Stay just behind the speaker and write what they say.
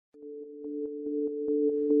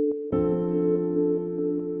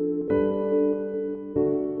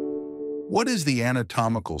What is the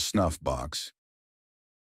anatomical snuff box?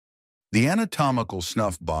 The anatomical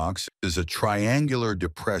snuff box is a triangular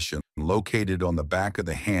depression located on the back of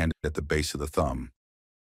the hand at the base of the thumb.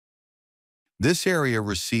 This area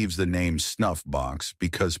receives the name snuff box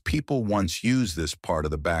because people once used this part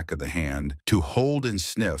of the back of the hand to hold and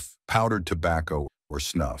sniff powdered tobacco or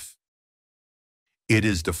snuff. It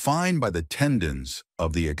is defined by the tendons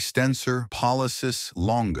of the extensor pollicis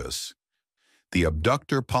longus, the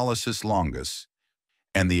abductor pollicis longus,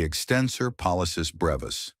 and the extensor pollicis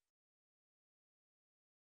brevis.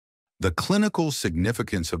 The clinical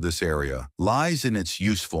significance of this area lies in its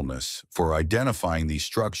usefulness for identifying these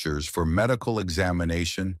structures for medical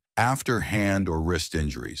examination after hand or wrist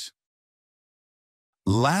injuries.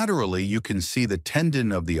 Laterally, you can see the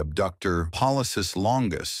tendon of the abductor pollicis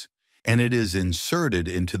longus, and it is inserted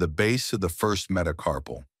into the base of the first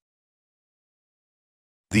metacarpal.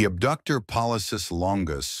 The abductor pollicis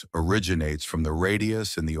longus originates from the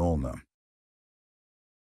radius and the ulna.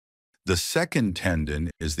 The second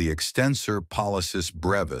tendon is the extensor pollicis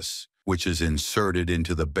brevis, which is inserted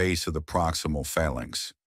into the base of the proximal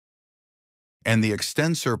phalanx. And the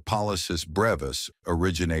extensor pollicis brevis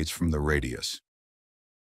originates from the radius.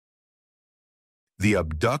 The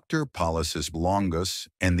abductor pollicis longus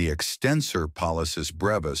and the extensor pollicis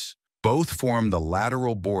brevis both form the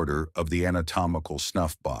lateral border of the anatomical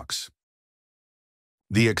snuff box.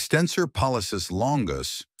 The extensor pollicis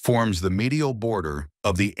longus forms the medial border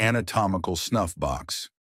of the anatomical snuff box.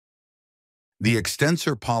 The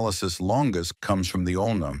extensor pollicis longus comes from the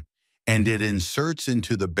ulna, and it inserts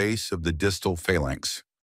into the base of the distal phalanx.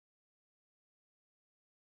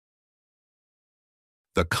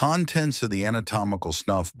 The contents of the anatomical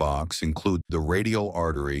snuff box include the radial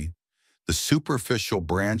artery, the superficial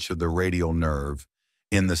branch of the radial nerve,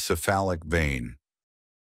 and the cephalic vein.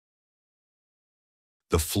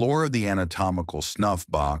 The floor of the anatomical snuff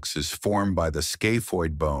box is formed by the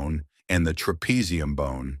scaphoid bone and the trapezium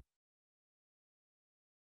bone,